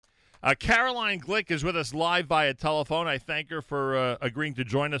Caroline Glick is with us live via telephone. I thank her for agreeing to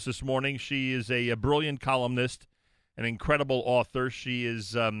join us this morning. She is a brilliant columnist, an incredible author. She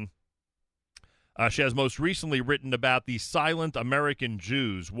is she has most recently written about the silent American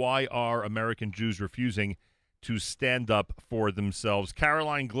Jews. Why are American Jews refusing to stand up for themselves?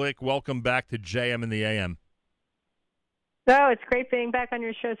 Caroline Glick, welcome back to JM and the AM. Oh, it's great being back on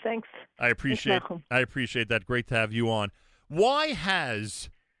your show. Thanks. I appreciate that. Great to have you on. Why has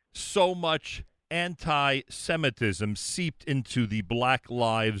so much anti-Semitism seeped into the Black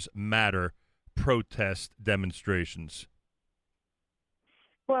Lives Matter protest demonstrations?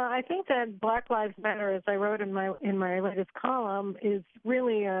 Well, I think that Black Lives Matter, as I wrote in my latest column, is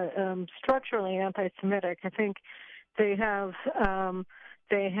really structurally anti-Semitic. I think they have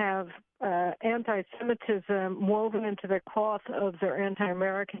anti-Semitism woven into the cloth of their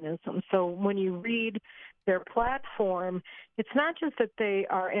anti-Americanism. So when you read their platform, it's not just that they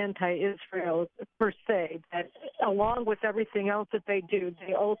are anti-Israel per se, that along with everything else that they do,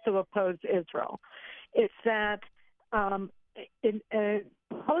 they also oppose Israel. It's that opposing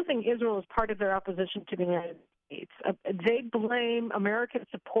Israel is part of their opposition to the United States. They blame American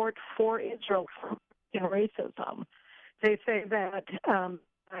support for Israel for racism. They say that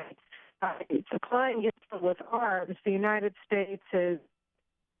supplying Israel with arms, the United States is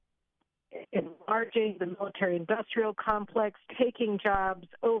enlarging the military-industrial complex, taking jobs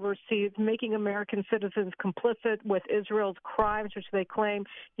overseas, making American citizens complicit with Israel's crimes, which they claim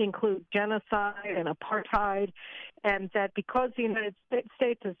include genocide and apartheid, and that because the United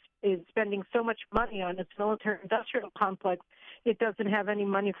States is spending so much money on its military-industrial complex, it doesn't have any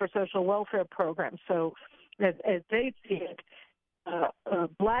money for social welfare programs. So as they see it,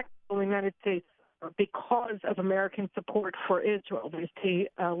 black people in the United States, because of American support for Israel, there's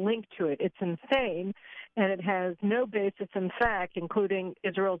a link to it. It's insane, and it has no basis in fact, including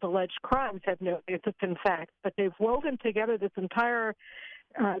Israel's alleged crimes have no basis in fact. But they've woven together this entire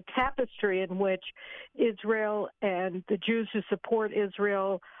tapestry in which Israel and the Jews who support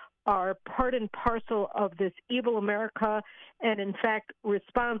Israel are part and parcel of this evil America and, in fact,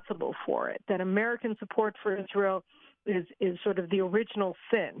 responsible for it, that American support for Israel is sort of the original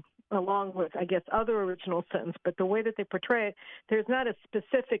sin, along with, I guess, other original sins. But the way that they portray it, there's not a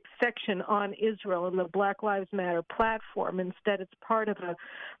specific section on Israel in the Black Lives Matter platform. Instead, it's part of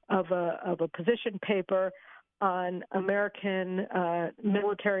a position paper on American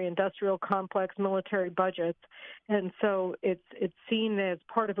military-industrial complex, military budgets. And so it's seen as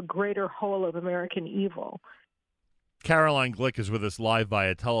part of a greater whole of American evil. Caroline Glick is with us live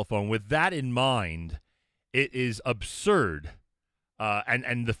via telephone. With that in mind, it is absurd,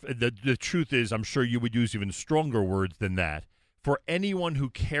 and the truth is, I'm sure you would use even stronger words than that, for anyone who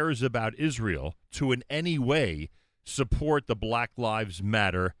cares about Israel to in any way support the Black Lives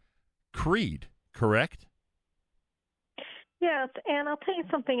Matter creed, correct? Yes, and I'll tell you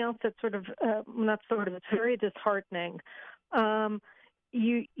something else that's it's very disheartening.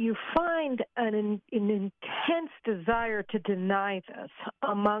 You find an intense desire to deny this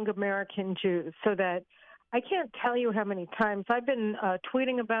among American Jews, so that I can't tell you how many times I've been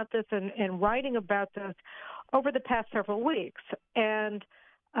tweeting about this and writing about this over the past several weeks, and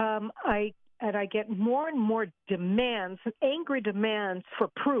I get more and more demands, angry demands for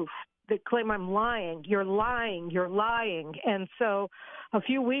proof that claim I'm lying. You're lying. You're lying. And so, a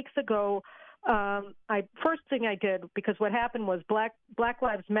few weeks ago, first thing I did, because what happened was Black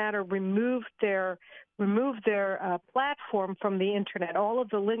Lives Matter removed their platform from the internet. All of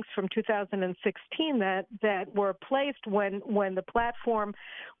the links from 2016 that were placed when the platform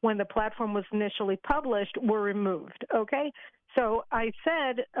was initially published were removed. Okay. So I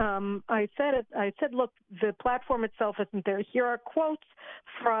said, look, the platform itself isn't there. Here are quotes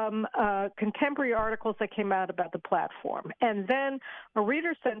from contemporary articles that came out about the platform. And then a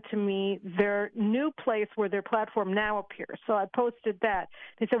reader sent to me their new place where their platform now appears. So I posted that.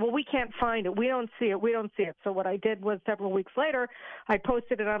 They said, well, we can't find it. We don't see it. So what I did was several weeks later, I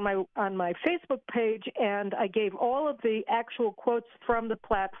posted it on my Facebook page, and I gave all of the actual quotes from the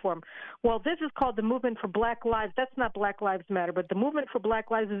platform. Well, this is called the Movement for Black Lives. That's not Black Lives Matter. But the Movement for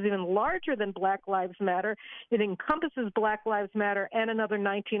Black Lives is even larger than Black Lives Matter. It encompasses Black Lives Matter and another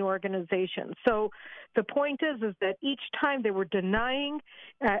 19 organizations. So the point is that each time they were denying,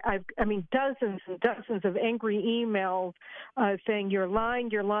 dozens and dozens of angry emails saying, you're lying,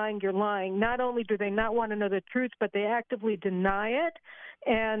 you're lying, you're lying. Not only do they not want to know the truth, but they actively deny it,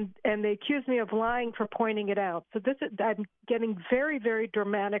 and they accuse me of lying for pointing it out. So I'm getting very, very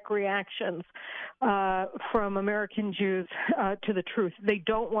dramatic reactions from American Jews to the truth. They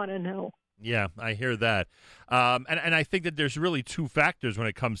don't want to know. Yeah, I hear that. And I think that there's really two factors when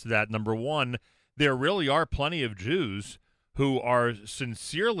it comes to that. Number one, there really are plenty of Jews who are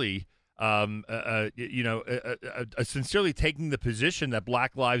sincerely, sincerely taking the position that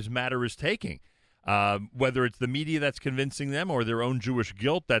Black Lives Matter is taking. Whether it's the media that's convincing them or their own Jewish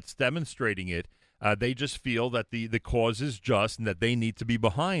guilt that's demonstrating it, they just feel that the cause is just and that they need to be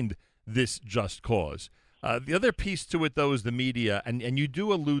behind this just cause. The other piece to it, though, is the media, and you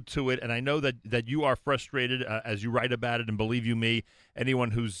do allude to it, and I know that you are frustrated as you write about it, and believe you me, anyone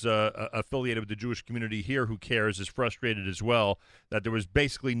who's affiliated with the Jewish community here who cares is frustrated as well, that there was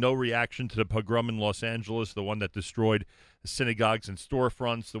basically no reaction to the pogrom in Los Angeles, the one that destroyed synagogues and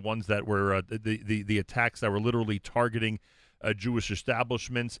storefronts, the ones that were the attacks that were literally targeting Jewish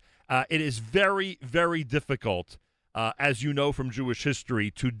establishments. It is very, very difficult, as you know from Jewish history,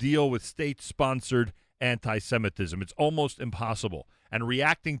 to deal with state-sponsored anti-Semitism. It's almost impossible. And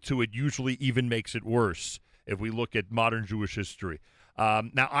reacting to it usually even makes it worse if we look at modern Jewish history.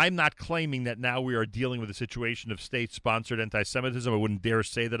 Now, I'm not claiming that now we are dealing with a situation of state-sponsored anti-Semitism. I wouldn't dare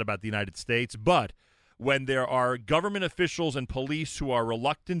say that about the United States. But when there are government officials and police who are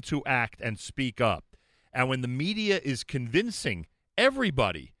reluctant to act and speak up, and when the media is convincing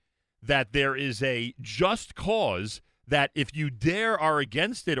everybody that there is a just cause, that if you are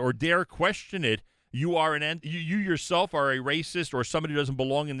against it or dare question it, you yourself are a racist or somebody who doesn't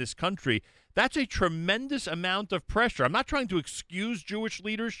belong in this country, that's a tremendous amount of pressure. I'm not trying to excuse Jewish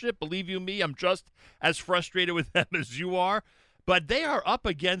leadership. Believe you me, I'm just as frustrated with them as you are. But they are up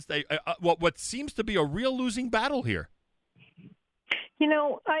against what seems to be a real losing battle here. You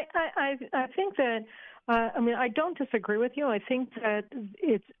know, I think that I don't disagree with you. I think that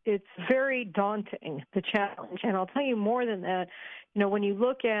it's very daunting, the challenge, and I'll tell you more than that. You know, when you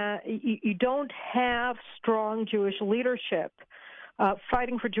look at, you don't have strong Jewish leadership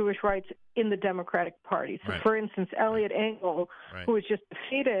fighting for Jewish rights in the Democratic Party. So, right. For instance, Eliot Engel, right. who was just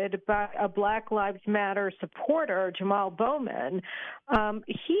defeated by a Black Lives Matter supporter, Jamal Bowman,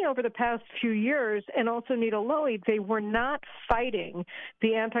 he, over the past few years, and also Nita Lowey, they were not fighting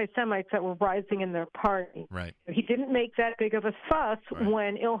the anti-Semites that were rising in their party. Right. He didn't make that big of a fuss right.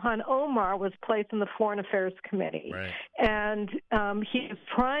 when Ilhan Omar was placed in the Foreign Affairs Committee. Right. And he is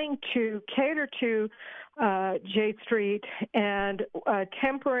trying to cater to J Street and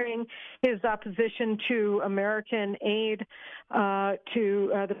tempering his opposition to American aid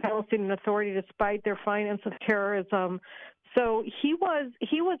to the Palestinian Authority despite their finance of terrorism. So he was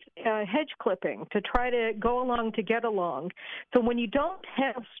hedge clipping to try to go along to get along. So when you don't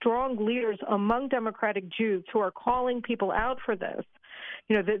have strong leaders among Democratic Jews who are calling people out for this,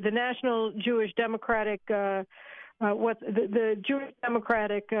 you know, the National Jewish Democratic the Jewish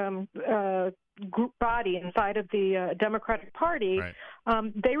Democratic group body inside of the Democratic Party,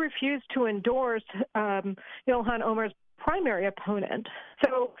 right. They refused to endorse Ilhan Omar's primary opponent.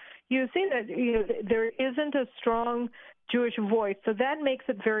 So you see that there isn't a strong Jewish voice, so that makes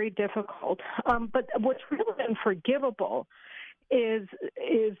it very difficult. But what's really unforgivable is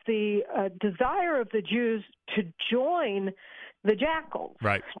the desire of the Jews to join the jackals,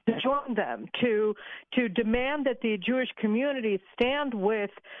 right. to join them, to demand that the Jewish community stand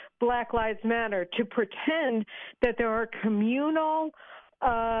with Black Lives Matter, to pretend that there are communal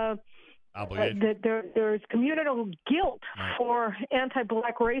that there's communal guilt right. for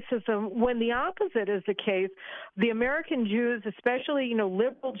anti-Black racism, when the opposite is the case. The American Jews, especially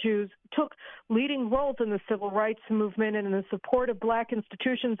liberal Jews, took leading roles in the civil rights movement and in the support of Black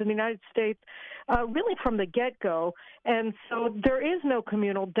institutions in the United States, really from the get-go. And so there is no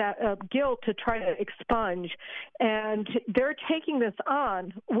communal guilt to try to expunge. And they're taking this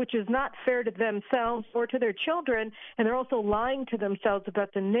on, which is not fair to themselves or to their children, and they're also lying to themselves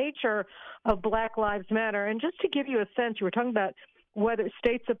about the nature of Black Lives Matter. And just to give you a sense, you were talking about whether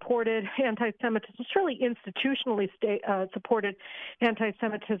state-supported anti-Semitism, it's really institutionally supported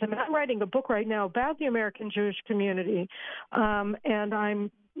anti-Semitism. And I'm writing a book right now about the American Jewish community, and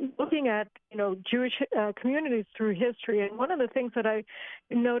I'm looking at Jewish communities through history. And one of the things that I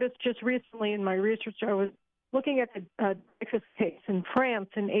noticed just recently in my research, I was looking at the Dreyfus case in France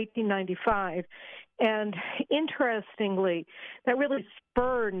in 1895. And interestingly, that really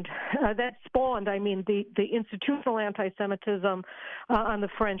spawned the institutional anti-Semitism on the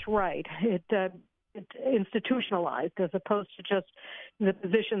French right. It institutionalized as opposed to just the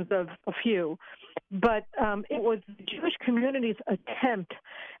positions of a few. But it was the Jewish community's attempt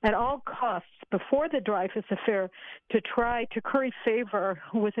at all costs before the Dreyfus Affair to try to curry favor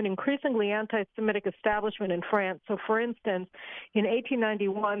with an increasingly anti-Semitic establishment in France. So, for instance, in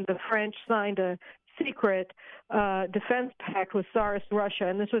 1891, the French signed a secret defense pact with Tsarist Russia,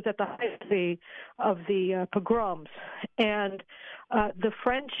 and this was at the height of the pogroms. And the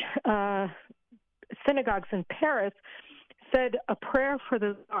French synagogues in Paris said a prayer for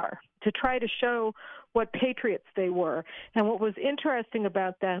the Tsar to try to show what patriots they were. And what was interesting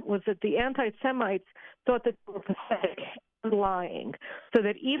about that was that the anti-Semites thought that they were pathetic and lying, so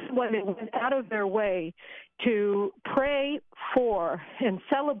that even when they went out of their way to pray for and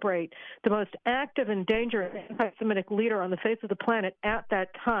celebrate the most active and dangerous anti-Semitic leader on the face of the planet at that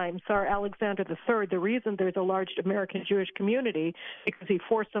time, Tsar Alexander III, the reason there's a large American Jewish community, because he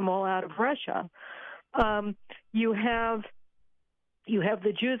forced them all out of Russia. You have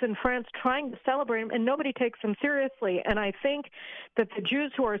the Jews in France trying to celebrate him, and nobody takes them seriously. And I think that the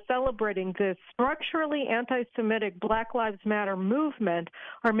Jews who are celebrating this structurally anti-Semitic Black Lives Matter movement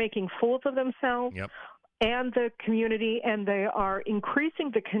are making fools of themselves. Yep. And the community, and they are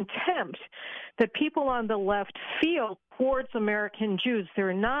increasing the contempt that people on the left feel towards American Jews.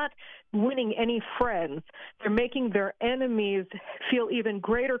 They're not winning any friends. They're making their enemies feel even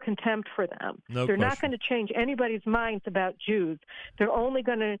greater contempt for them. They're not going to change anybody's minds about Jews. They're only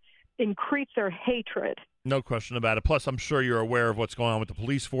going to increase their hatred. No question about it. Plus, I'm sure you're aware of what's going on with the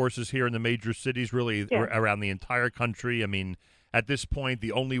police forces here in the major cities, really around the entire country. I mean, at this point,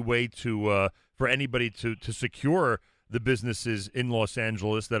 the only way to for anybody to secure the businesses in Los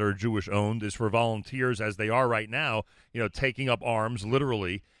Angeles that are Jewish-owned is for volunteers, as they are right now, taking up arms,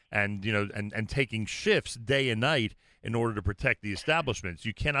 literally, and taking shifts day and night in order to protect the establishments.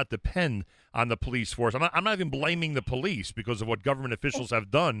 You cannot depend on the police force. I'm not even blaming the police because of what government officials have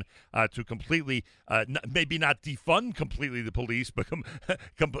done to completely, maybe not defund completely the police, but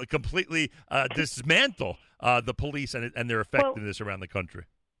completely dismantle the police and their effectiveness around the country.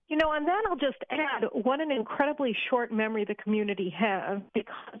 On that, I'll just add what an incredibly short memory the community has,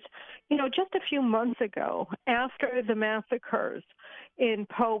 because, just a few months ago, after the massacres in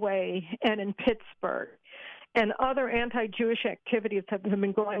Poway and in Pittsburgh, and other anti-Jewish activities have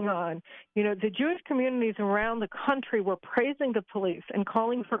been going on, the Jewish communities around the country were praising the police and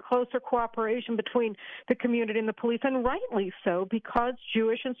calling for closer cooperation between the community and the police, and rightly so, because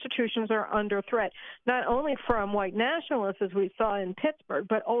Jewish institutions are under threat, not only from white nationalists, as we saw in Pittsburgh,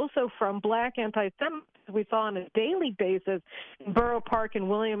 but also from black anti-Semites, as we saw on a daily basis in Borough Park in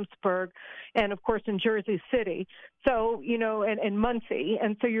Williamsburg, and, of course, in Jersey City. So, and Muncie.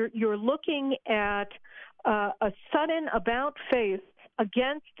 And so you're looking at a sudden about-face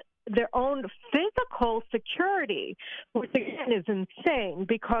against their own physical security, which again is insane,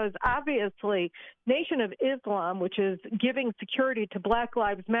 because obviously Nation of Islam, which is giving security to Black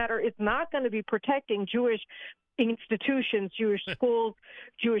Lives Matter, is not going to be protecting Jewish institutions, Jewish schools,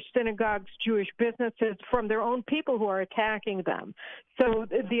 Jewish synagogues, Jewish businesses from their own people who are attacking them. So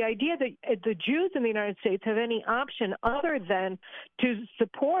the idea that the Jews in the United States have any option other than to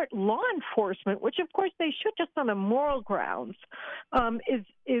support law enforcement, which of course they should just on a moral grounds,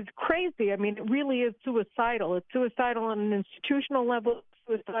 is crazy. I mean, it really is suicidal. It's suicidal on an institutional level,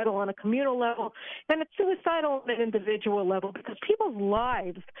 suicidal on a communal level, and it's suicidal on an individual level, because people's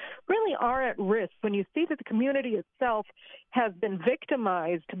lives really are at risk when you see that the community itself has been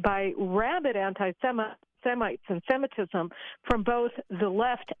victimized by rabid anti-Semites and Semitism from both the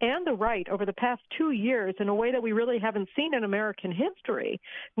left and the right over the past 2 years in a way that we really haven't seen in American history,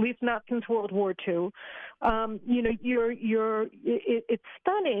 at least not since World War II. It's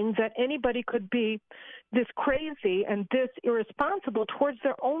stunning that anybody could be this crazy and this irresponsible towards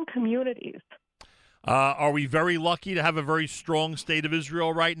their own communities. Are we very lucky to have a very strong state of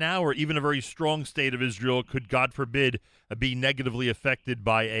Israel right now, or even a very strong state of Israel could, God forbid, be negatively affected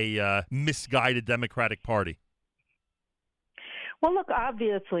by a misguided Democratic Party? Well, look,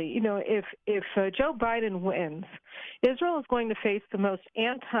 obviously, if Joe Biden wins, Israel is going to face the most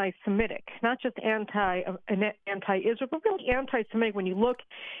anti-Semitic, not just anti-Israel, but really anti-Semitic. When you look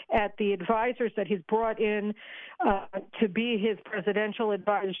at the advisors that he's brought in to be his presidential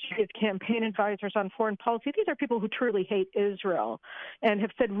advisors, his campaign advisors on foreign policy, these are people who truly hate Israel and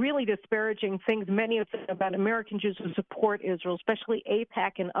have said really disparaging things, many of them about American Jews who support Israel, especially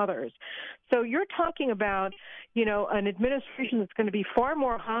AIPAC and others. So you're talking about, an administration that's going to be far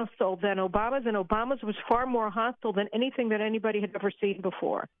more hostile than Obama's, and Obama's was far more hostile than anything that anybody had ever seen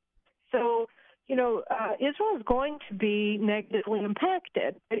before. So, Israel is going to be negatively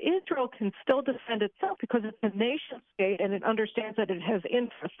impacted, but Israel can still defend itself because it's a nation state and it understands that it has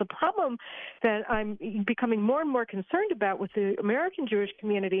interests. The problem that I'm becoming more and more concerned about with the American Jewish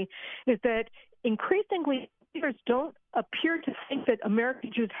community is that increasingly leaders don't appear to think that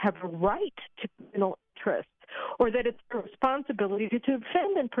American Jews have a right to criminal interests, or that it's their responsibility to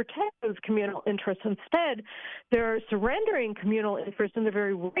defend and protect those communal interests. Instead, they're surrendering communal interests and the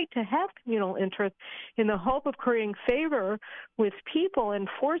very right to have communal interests in the hope of creating favor with people and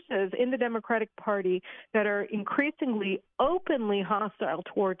forces in the Democratic Party that are increasingly openly hostile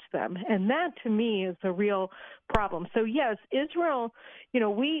towards them. And that, to me, is the real problem. So, yes, Israel,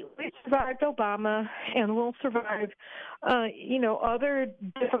 we survived Obama and we'll survive, other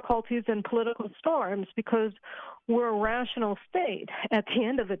difficulties and political storms because we're a rational state at the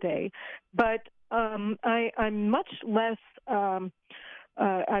end of the day. But I'm much less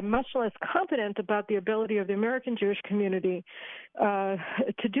confident about the ability of the American Jewish community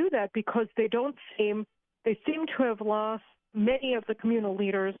to do that because they seem to have lost many of the communal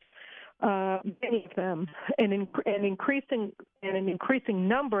leaders, many of them, an increasing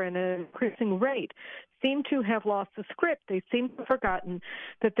number and an increasing rate, seem to have lost the script. They seem to have forgotten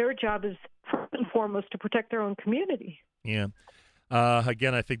that their job is first and foremost to protect their own community. Yeah.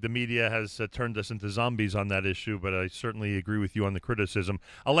 Again, I think the media has turned us into zombies on that issue, but I certainly agree with you on the criticism.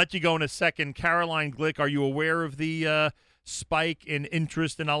 I'll let you go in a second. Caroline Glick, are you aware of the spike in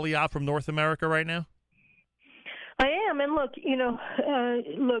interest in Aliyah from North America right now? I am, and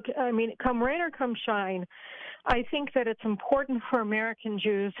come rain or come shine, I think that it's important for American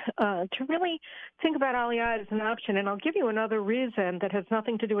Jews to really think about Aliyah as an option. And I'll give you another reason that has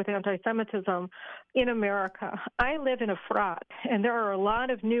nothing to do with anti-Semitism in America. I live in Efrat, and there are a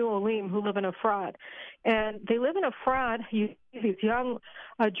lot of new Olim who live in Efrat. And they live in Efrat, these young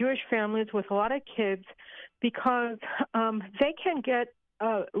Jewish families with a lot of kids, because they can get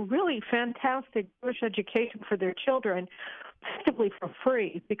a really fantastic Jewish education for their children, simply for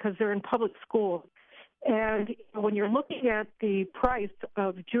free, because they're in public schools. And when you're looking at the price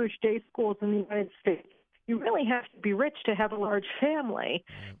of Jewish day schools in the United States, you really have to be rich to have a large family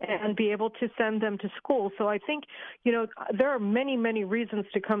and be able to send them to school. So I think, there are many, many reasons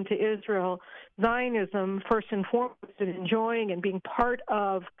to come to Israel. Zionism, first and foremost, and enjoying and being part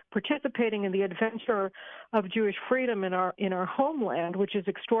of participating in the adventure of Jewish freedom in our homeland, which is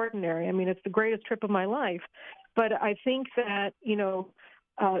extraordinary. I mean, it's the greatest trip of my life. But I think that,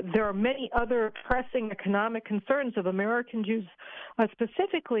 there are many other pressing economic concerns of American Jews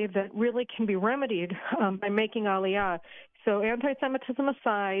specifically that really can be remedied by making Aliyah. So anti-Semitism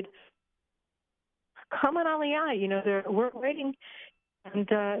aside, come on Aliyah. We're waiting, and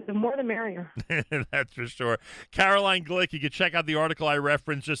the more the merrier. That's for sure. Caroline Glick, you can check out the article I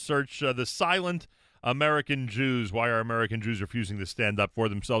referenced. Just search The Silent American Jews, Why Are American Jews Refusing to Stand Up for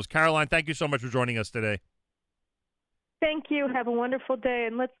Themselves. Caroline, thank you so much for joining us today. Thank you. Have a wonderful day,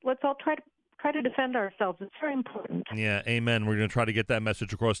 and let's all try to defend ourselves. It's very important. Yeah, amen. We're going to try to get that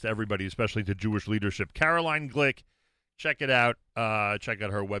message across to everybody, especially to Jewish leadership. Caroline Glick, check it out. Check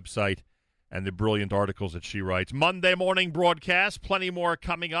out her website and the brilliant articles that she writes. Monday morning broadcast, plenty more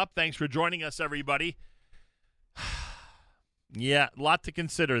coming up. Thanks for joining us, everybody. Yeah, a lot to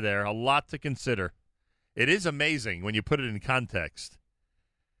consider there. A lot to consider. It is amazing when you put it in context.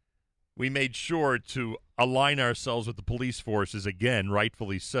 We made sure to align ourselves with the police forces again,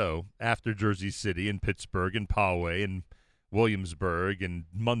 rightfully so, after Jersey City and Pittsburgh and Poway and Williamsburg and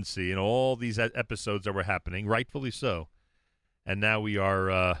Muncie and all these episodes that were happening, rightfully so. And now we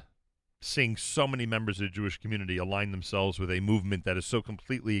are seeing so many members of the Jewish community align themselves with a movement that is so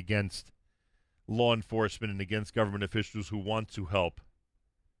completely against law enforcement and against government officials who want to help,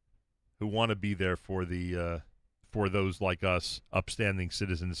 who want to be there for those like us, upstanding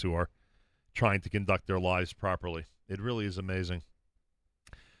citizens who are trying to conduct their lives properly. It really is amazing.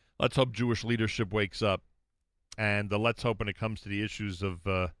 Let's hope Jewish leadership wakes up, and let's hope when it comes to the issues of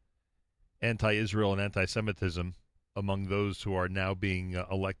anti-Israel and anti-Semitism among those who are now being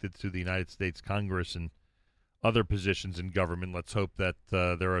elected to the United States Congress and other positions in government, let's hope that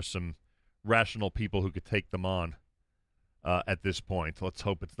there are some rational people who could take them on at this point. Let's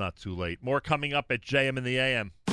hope it's not too late. More coming up at JM in the AM.